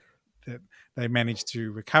that they managed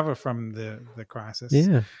to recover from the crisis.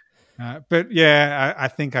 Yeah. But yeah, I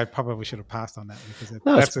think I probably should have passed on that because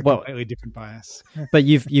that's a completely different bias. But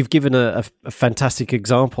you've given a fantastic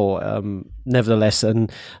example, nevertheless.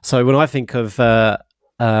 And so when I think of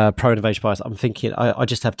pro-innovation bias, I'm thinking I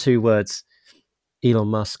just have two words: Elon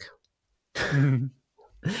Musk.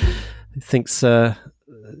 Thinks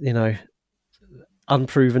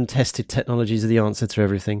unproven, tested technologies are the answer to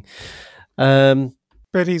everything.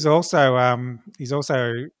 But he's also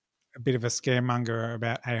a bit of a scaremonger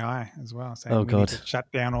about AI as well. So we need to shut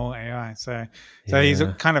down all AI. So he's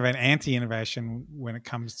kind of an anti-innovation when it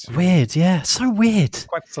comes to weird. Yeah, so weird.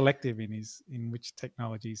 Quite selective in which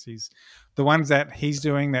technologies he's the ones that he's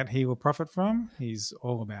doing that he will profit from. He's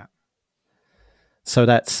all about. So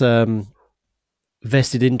that's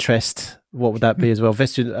vested interest. What would that be as well?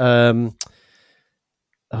 Vested.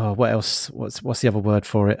 What else? What's the other word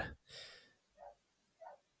for it?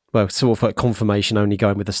 Well, sort of like confirmation, only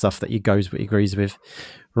going with the stuff that he agrees with.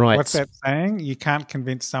 Right. What's that saying? You can't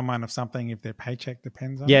convince someone of something if their paycheck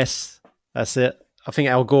depends on it. Yes, that's it. I think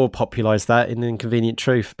Al Gore popularised that in Inconvenient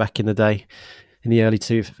Truth back in the day, in the early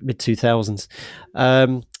mid-2000s.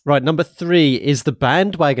 Right, number 3 is the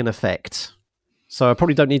bandwagon effect. So I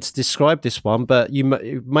probably don't need to describe this one, but you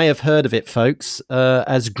may have heard of it, folks,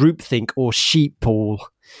 as groupthink or sheep pool.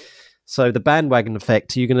 So the bandwagon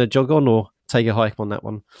effect, are you going to jog on or take a hike on that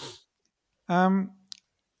one? All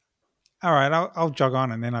right, I'll jog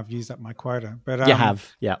on, and then I've used up my quota. But you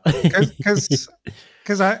have, yeah,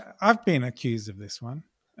 because I've been accused of this one.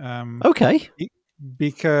 Okay,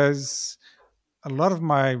 because a lot of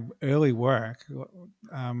my early work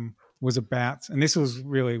was about, and this was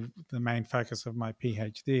really the main focus of my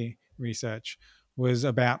PhD research, was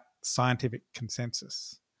about scientific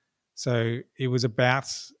consensus. So it was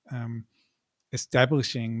about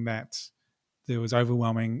establishing that there was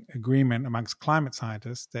overwhelming agreement amongst climate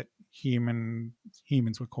scientists that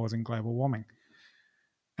humans were causing global warming.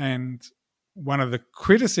 And one of the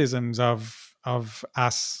criticisms of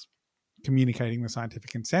us communicating the scientific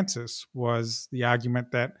consensus was the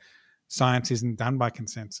argument that science isn't done by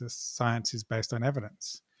consensus. Science is based on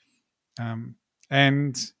evidence.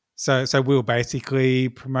 And so we were basically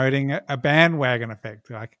promoting a bandwagon effect.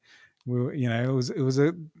 Like, it was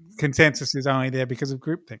a consensus is only there because of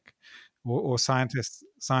groupthink. Or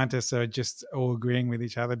scientists are just all agreeing with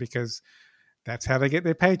each other because that's how they get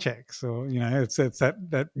their paychecks. Or it's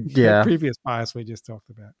that previous bias we just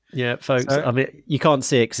talked about. Yeah, folks. So, I mean, you can't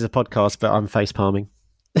see it because it's a podcast, but I'm face palming.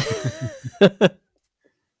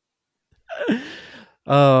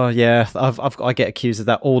 Oh yeah, I get accused of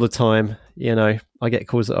that all the time. I get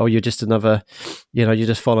accused. Oh, you're just another. You're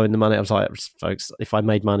just following the money. I was like, folks, if I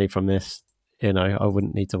made money from this, I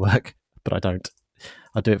wouldn't need to work, but I don't.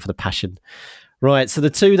 I do it for the passion. Right. So the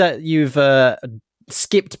two that you've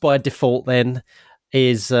skipped by default then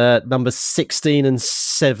is number 16 and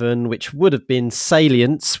 7, which would have been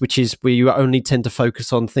salience, which is where you only tend to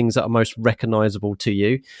focus on things that are most recognizable to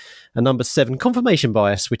you. And number 7, confirmation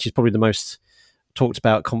bias, which is probably the most talked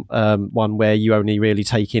about one, where you only really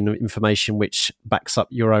take in information which backs up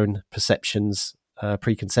your own perceptions,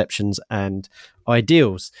 preconceptions, and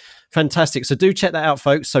ideals. Fantastic. So do check that out,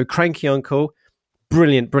 folks. So Cranky Uncle,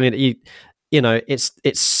 brilliant. It's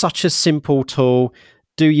such a simple tool.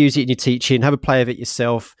 Do use it in your teaching. Have a play of it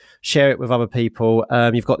yourself. Share it with other people.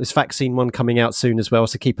 You've got this vaccine one coming out soon as well,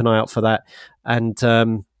 so keep an eye out for that. And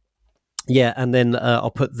and then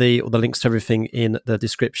I'll put all the links to everything in the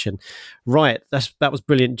description. Right, that was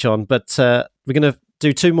brilliant, John. But we're going to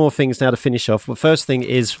do 2 more things now to finish off. The first thing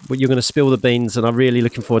is you're going to spill the beans, and I'm really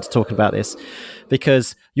looking forward to talking about this,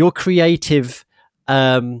 because your creative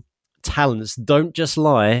talents don't just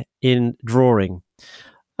lie in drawing.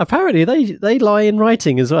 Apparently, they lie in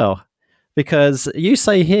writing as well, because you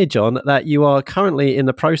say here, John, that you are currently in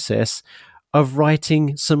the process of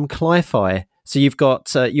writing some cli-fi. So you've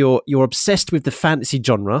got you're obsessed with the fantasy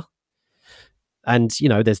genre, and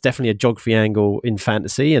there's definitely a geography angle in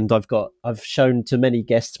fantasy. And I've shown to many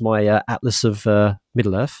guests my Atlas of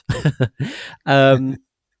Middle Earth. I'm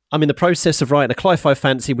in the process of writing a cli-fi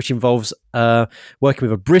fantasy, which involves working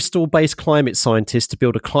with a Bristol-based climate scientist to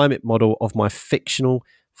build a climate model of my fictional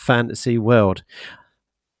fantasy world.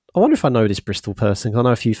 I wonder if I know this Bristol person, because I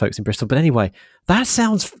know a few folks in Bristol. But anyway, that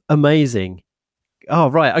sounds amazing. Oh,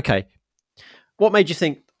 right. Okay. What made you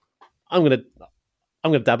think I'm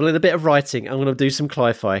gonna dabble in a bit of writing? I'm gonna do some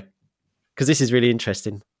cli-fi, because this is really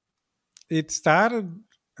interesting. It started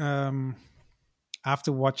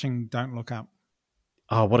after watching Don't Look Up.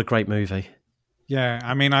 Oh, what a great movie! Yeah,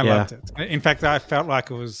 I mean, I loved it. In fact, I felt like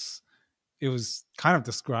it was kind of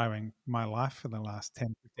describing my life for the last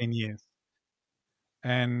 10, 15 years.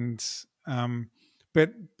 And but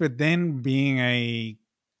then, being a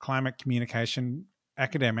climate communication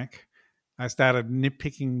academic, I started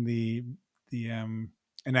nitpicking the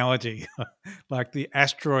analogy, like the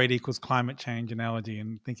asteroid equals climate change analogy,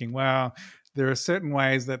 and thinking, well, there are certain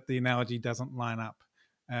ways that the analogy doesn't line up.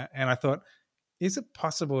 And I thought, is it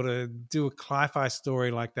possible to do a cli-fi story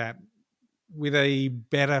like that with a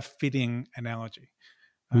better fitting analogy?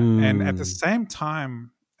 And at the same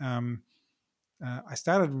time, I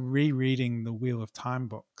started rereading the Wheel of Time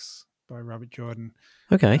books by Robert Jordan.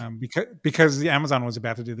 Okay. Because the Amazon was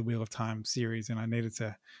about to do the Wheel of Time series, and I needed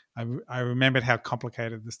to. I remembered how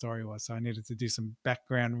complicated the story was, so I needed to do some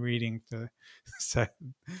background reading so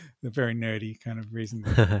the very nerdy kind of reason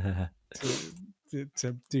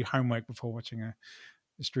to do homework before watching a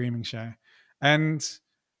streaming show, and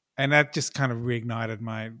that just kind of reignited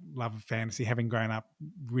my love of fantasy, having grown up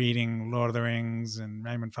reading Lord of the Rings and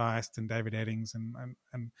Raymond Feist and David Eddings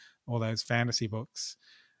and all those fantasy books.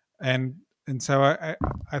 And so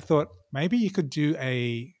I thought maybe you could do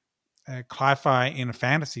a cli-fi in a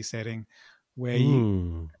fantasy setting where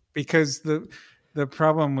because the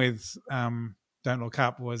problem with Don't Look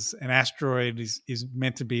Up was an asteroid is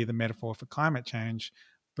meant to be the metaphor for climate change,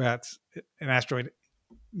 but an asteroid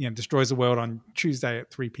destroys the world on Tuesday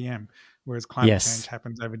at 3 p.m., whereas climate change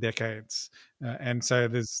happens over decades. And so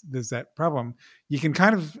there's that problem. You can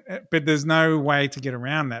but there's no way to get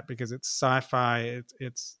around that, because it's sci-fi.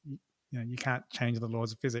 It's you can't change the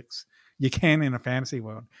laws of physics. You can in a fantasy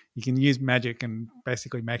world. You can use magic and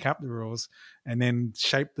basically make up the rules, and then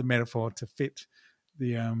shape the metaphor to fit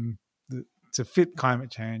to fit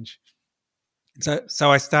climate change.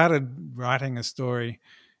 So I started writing a story,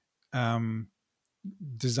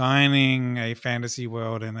 designing a fantasy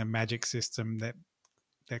world and a magic system that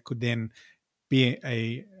could then be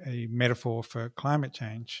a metaphor for climate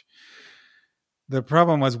change. The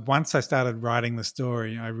problem was, once I started writing the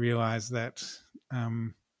story, I realized that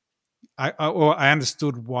I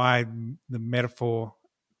understood why the metaphor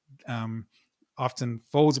often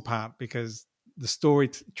falls apart, because the story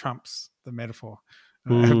trumps the metaphor.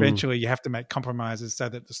 Eventually, you have to make compromises so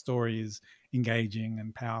that the story is engaging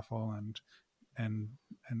and powerful and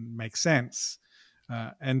makes sense.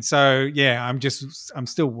 And so, I'm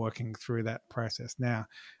still working through that process now.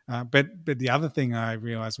 But the other thing I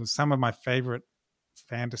realized was, some of my favorite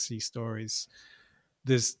fantasy stories,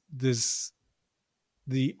 there's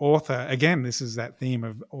the author, again, this is that theme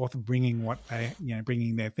of author bringing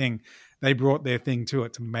bringing their thing. They brought their thing to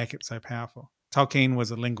it to make it so powerful. Tolkien was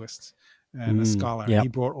a linguist and a scholar. Yep. And he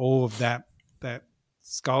brought all of that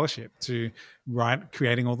scholarship to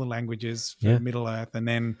creating all the languages for Middle Earth and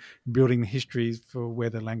then building the histories for where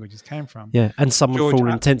the languages came from. Yeah, and someone for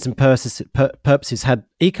all intents and purposes had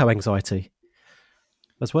eco-anxiety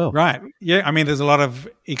as well. Right. Yeah, I mean, there's a lot of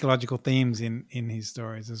ecological themes in his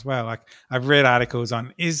stories as well. Like, I've read articles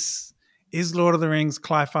on, is Lord of the Rings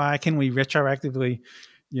cli-fi? Can we retroactively,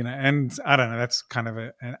 and I don't know, that's kind of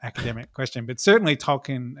an academic question, but certainly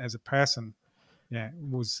Tolkien as a person,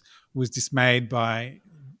 was dismayed by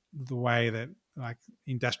the way that like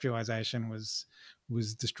industrialization was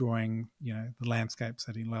destroying, the landscapes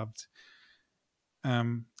that he loved.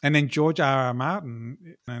 And then George R.R.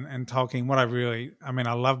 Martin and Tolkien,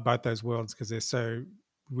 I love both those worlds because they're so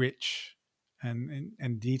rich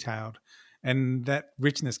and detailed, and that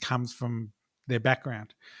richness comes from their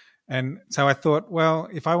background. And so I thought, well,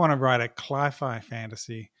 if I want to write a cli-fi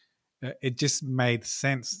fantasy, it just made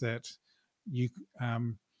sense that you,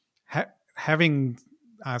 having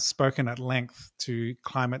spoken at length to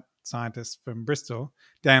climate scientists from Bristol,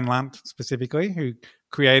 Dan Lunt specifically, who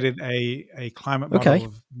created a climate model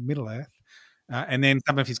of Middle Earth. And then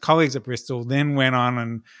some of his colleagues at Bristol then went on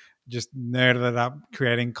and just nerded it up,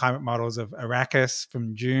 creating climate models of Arrakis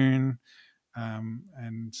from Dune,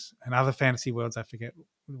 and other fantasy worlds. I forget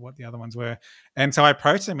what the other ones were. And so I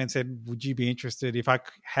approached him and said, would you be interested, if I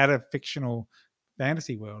had a fictional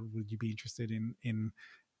fantasy world, would you be interested in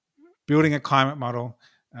building a climate model,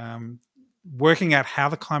 working out how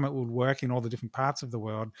the climate would work in all the different parts of the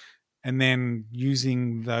world, and then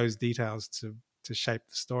using those details to shape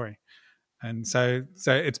the story. And so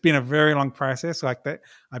it's been a very long process like that.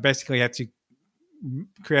 I basically had to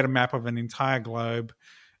create a map of an entire globe,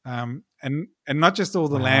 and not just all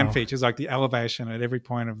the land features, like the elevation at every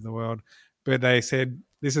point of the world, but they said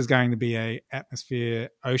this is going to be a atmosphere,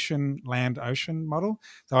 land ocean model.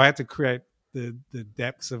 So I had to create the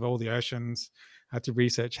depths of all the oceans. I had to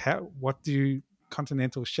research what do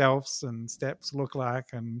continental shelves and steppes look like,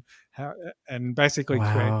 and basically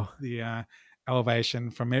create the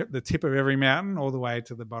elevation from the tip of every mountain all the way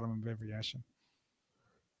to the bottom of every ocean.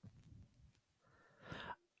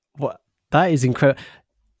 What? That is incredible.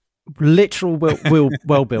 Literal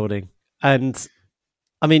world building. And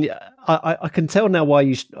I mean, I can tell now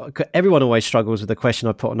why everyone always struggles with the question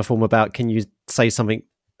I put on the form about, can you say something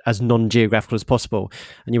as non-geographical as possible?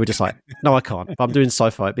 And you were just like, no, I can't. I'm doing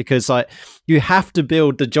sci-fi, because like you have to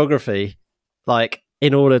build the geography like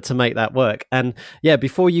in order to make that work. And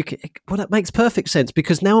before you can, well, that makes perfect sense,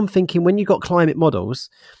 because now I'm thinking, when you got climate models,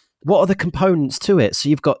 what are the components to it? So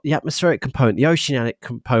you've got the atmospheric component, the oceanic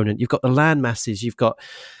component, you've got the land masses, you've got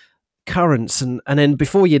currents, and then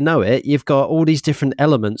before you know it, you've got all these different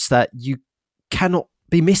elements that you cannot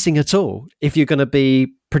be missing at all if you're going to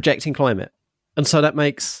be projecting climate. And so that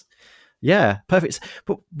makes perfect.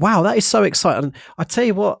 But wow, that is so exciting. I tell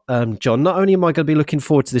you what, John, not only am I going to be looking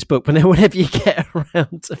forward to this book, but then whenever you get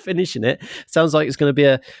around to finishing it, sounds like it's going to be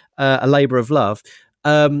a labor of love.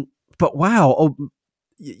 But wow,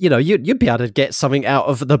 you'd be able to get something out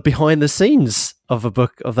of the behind the scenes of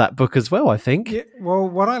that book as well, I think. Yeah, well,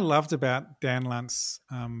 what I loved about Dan Lunt's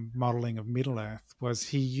modeling of Middle Earth was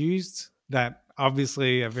he used that,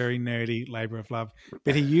 obviously a very nerdy labor of love,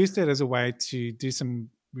 but he used it as a way to do some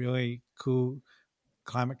really cool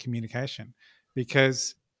climate communication,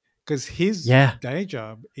 because his day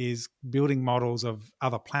job is building models of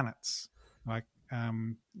other planets, like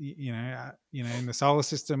in the solar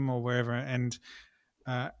system or wherever, and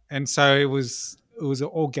so it was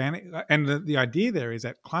organic. And the idea there is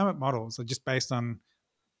that climate models are just based on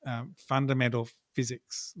fundamental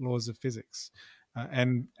physics, laws of physics,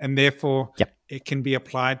 and therefore it can be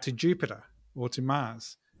applied to Jupiter or to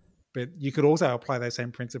Mars. But you could also apply those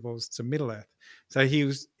same principles to Middle Earth. So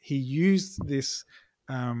he used this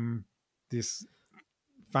this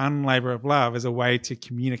fun labor of love as a way to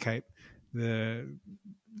communicate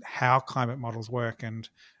how climate models work, and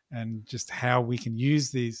just how we can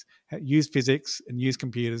use physics and use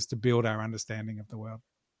computers to build our understanding of the world.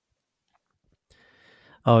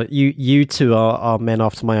 Oh, you two are men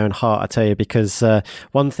after my own heart, I tell you, because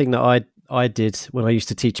one thing that I did when I used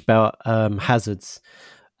to teach about hazards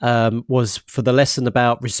was, for the lesson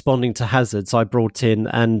about responding to hazards, I brought in,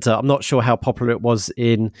 and I'm not sure how popular it was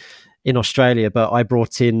in Australia, but I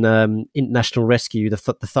brought in International Rescue, the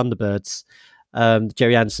Thunderbirds,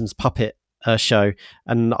 Jerry Anderson's puppet show,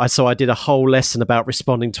 and I did a whole lesson about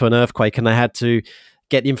responding to an earthquake, and they had to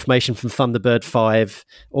get the information from Thunderbird 5,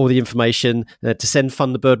 all the information to send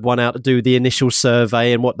Thunderbird 1 out to do the initial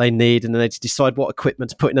survey and what they need, and then they decide what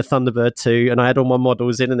equipment to put in a Thunderbird 2, and I had all my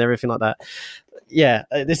models in and everything like that. Yeah,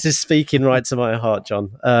 this is speaking right to my heart,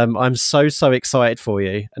 John. I'm so excited for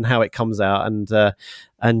you and how it comes out, and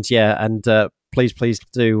please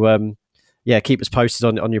do keep us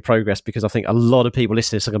posted on your progress, because I think a lot of people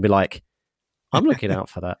listening are going to be like, I'm looking out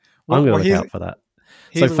for that. I'm going to look out for that.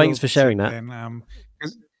 So thanks for sharing that.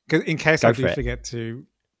 Because in case I do forget to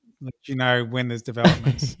let you know when there's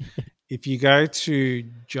developments, if you go to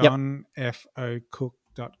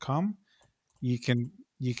johnfocook.com, you can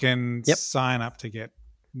sign up to get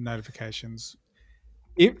notifications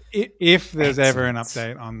if there's ever an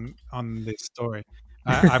update on this story.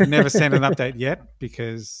 I've never sent an update yet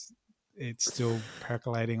because it's still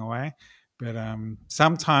percolating away. But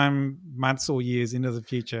sometime months or years into the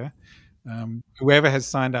future, whoever has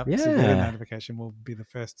signed up to get a notification will be the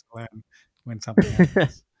first to learn when something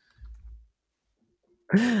happens.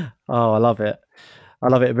 Oh, I love it.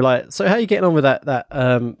 It'd be like, so how are you getting on with that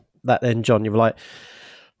then, John? You were like,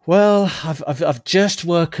 well, I've just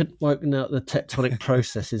working out the tectonic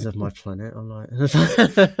processes of my planet. I'm like,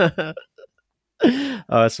 oh,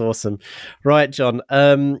 that's awesome. Right, John.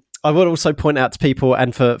 I would also point out to people,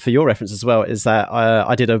 and for your reference as well, is that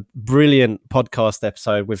I did a brilliant podcast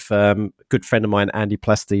episode with a good friend of mine, Andy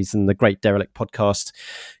Plasties, and the Great Derelict podcast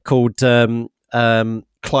called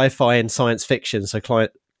cli-fi in science fiction. So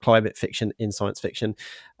climate fiction in science fiction.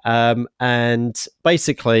 And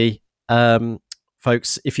basically,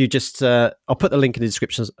 folks, if you just, I'll put the link in the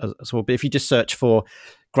description as well, but if you just search for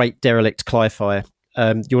Great Derelict cli-fi,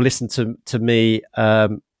 you'll listen to me,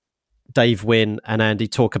 Dave Wynn and Andy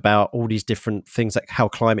talk about all these different things, like how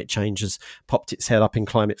climate change has popped its head up in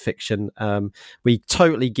climate fiction. We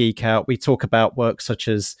totally geek out. We talk about work such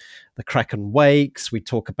as The Kraken Wakes. We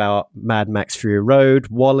talk about Mad Max Fury Road,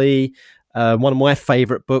 WALL-E, one of my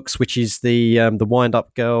favorite books, which is the Wind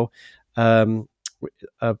Up Girl one.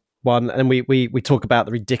 And we talk about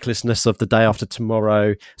the ridiculousness of The Day After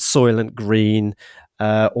Tomorrow, Soylent Green,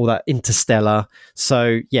 all that, Interstellar.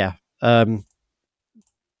 So yeah,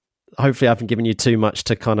 hopefully I haven't given you too much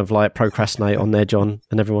to kind of like procrastinate on there, John,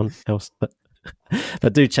 and everyone else, but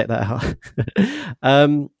do check that out.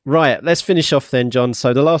 Right, let's finish off then, John.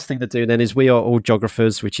 So the last thing to do then is We Are All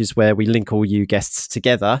Geographers, which is where we link all you guests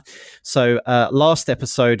together. So last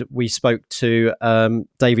episode we spoke to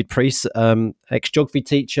David Priest, ex-geography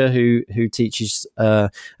teacher who teaches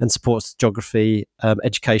and supports geography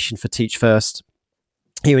education for Teach First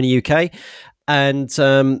here in the UK. And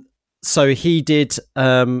so he did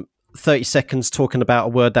 30 seconds talking about a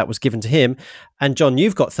word that was given to him. And John,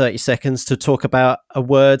 you've got 30 seconds to talk about a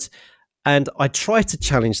word. And I try to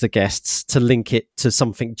challenge the guests to link it to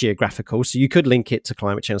something geographical. So you could link it to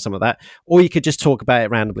climate change or something like that, or you could just talk about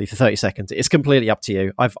it randomly for 30 seconds. It's completely up to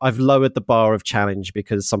you. I've lowered the bar of challenge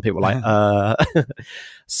because some people are like,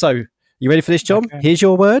 So you ready for this, John? Okay. Here's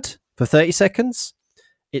your word for 30 seconds.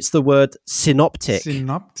 It's the word synoptic.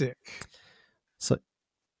 Synoptic.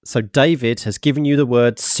 So David has given you the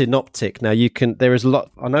word synoptic. Now there is a lot,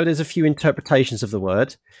 I know there's a few interpretations of the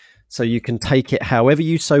word, so you can take it however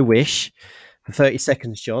you so wish for 30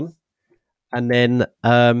 seconds, John. And then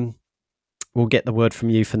we'll get the word from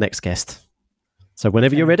you for next guest. So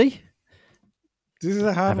whenever you're ready. This is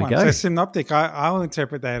a hard one. So synoptic, I'll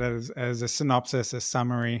interpret that as a synopsis, a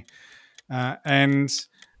summary.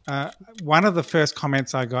 One of the first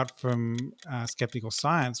comments I got from Skeptical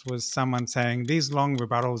Science was someone saying, these long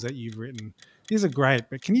rebuttals that you've written, these are great,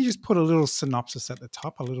 but can you just put a little synopsis at the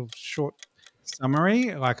top, a little short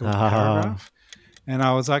summary, like a paragraph? And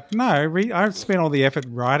I was like, no, I've spent all the effort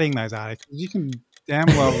writing those articles. You can damn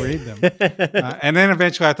well read them. And then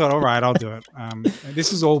eventually I thought, all right, I'll do it.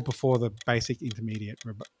 This is all before the basic, intermediate,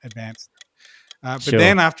 advanced. But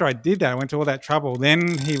then after I did that, I went to all that trouble.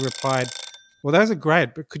 Then he replied, well, those are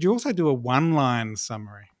great, but could you also do a one-line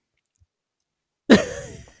summary?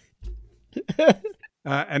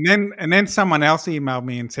 And then someone else emailed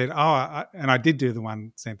me and said, and I did do the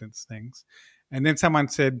one-sentence things. And then someone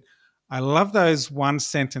said, I love those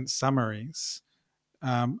one-sentence summaries.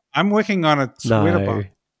 I'm working on a Twitter bot.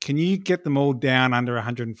 Can you get them all down under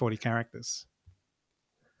 140 characters?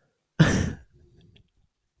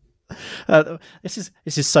 This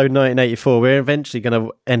is so 1984. We're eventually going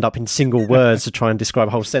to end up in single words to try and describe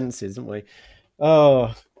whole sentences, aren't we?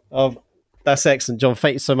 Oh, that's excellent, John.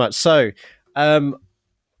 Thank you so much. So,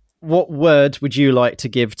 what word would you like to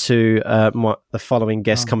give to the following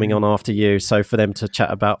guests coming on after you? So for them to chat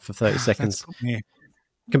about for 30 seconds.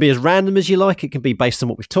 It can be as random as you like. It can be based on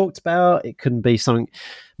what we've talked about. It can be something,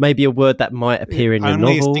 maybe a word that might appear in your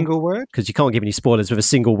Only novel. a single word? Because you can't give any spoilers with a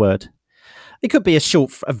single word. It could be a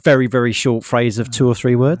very, very short phrase of 2 or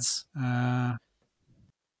 3 words.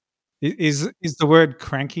 Is the word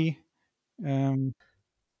cranky?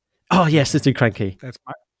 Yes, let's do cranky.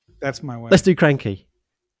 That's my word. Let's do cranky.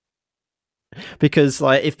 Because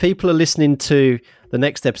like, if people are listening to the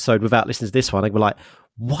next episode without listening to this one, they'll be like,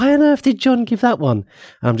 why on earth did John give that one?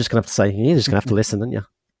 And I'm just going to have to say, you're just going to have to listen, aren't you?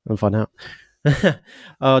 And find out.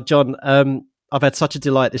 John, I've had such a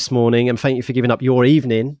delight this morning, and thank you for giving up your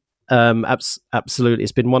evening. Absolutely.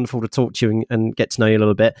 It's been wonderful to talk to you and get to know you a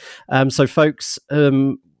little bit. So folks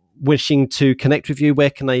wishing to connect with you,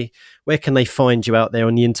 where can they find you out there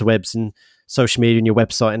on the interwebs and social media and your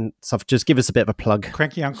website and stuff? Just give us a bit of a plug.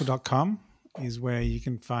 Crankyuncle.com is where you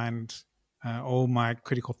can find all my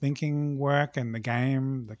critical thinking work and the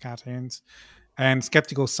game, the cartoons. And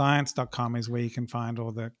skepticalscience.com is where you can find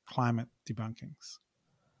all the climate debunkings.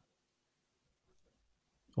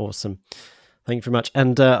 Awesome. Thank you very much.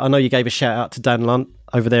 And I know you gave a shout out to Dan Lunt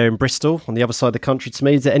over there in Bristol on the other side of the country to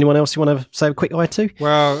me. Is there anyone else you want to say a quick hi to?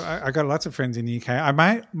 Well, I got lots of friends in the UK. I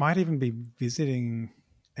might even be visiting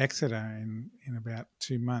Exeter in about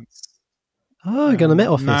 2 months. Oh, you're going to Met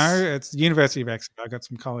Office? No, it's the University of Exeter. I got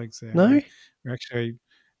some colleagues there. No? We're actually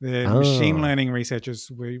the machine learning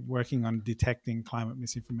researchers. We're working on detecting climate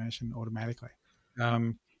misinformation automatically.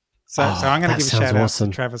 So I'm going to give a shout out to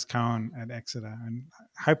Travis Cohen at Exeter, and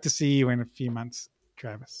hope to see you in a few months,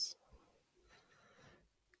 Travis.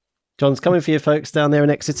 John's coming for you, folks, down there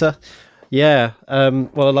in Exeter. Yeah,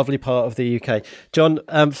 well, a lovely part of the UK. John,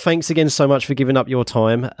 thanks again so much for giving up your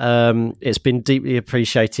time. It's been deeply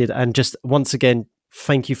appreciated. And just once again,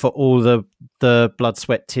 thank you for all the blood,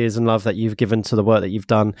 sweat, tears and love that you've given to the work that you've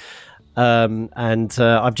done. And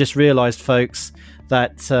I've just realised, folks,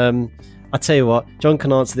 that I tell you what, John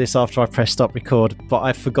can answer this after I press stop record, but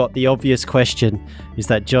I forgot the obvious question, is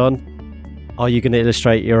that, John, are you going to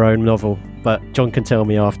illustrate your own novel? But John can tell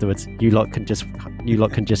me afterwards. You lot can just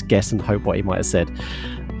guess and hope what he might have said.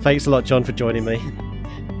 Thanks a lot, John, for joining me.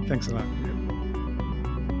 Thanks a lot.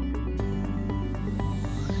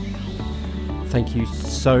 Thank you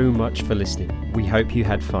so much for listening. We hope you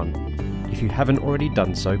had fun. If you haven't already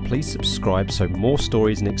done so, please subscribe so more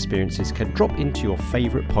stories and experiences can drop into your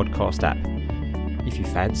favourite podcast app. If you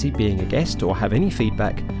fancy being a guest or have any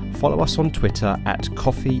feedback, follow us on Twitter at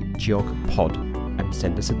coffeegeogpod and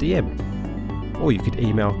send us a DM. Or you could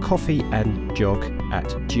email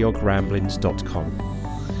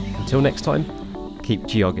coffeeandgeog@geogramblings.com. Until next time, keep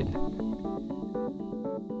geogging.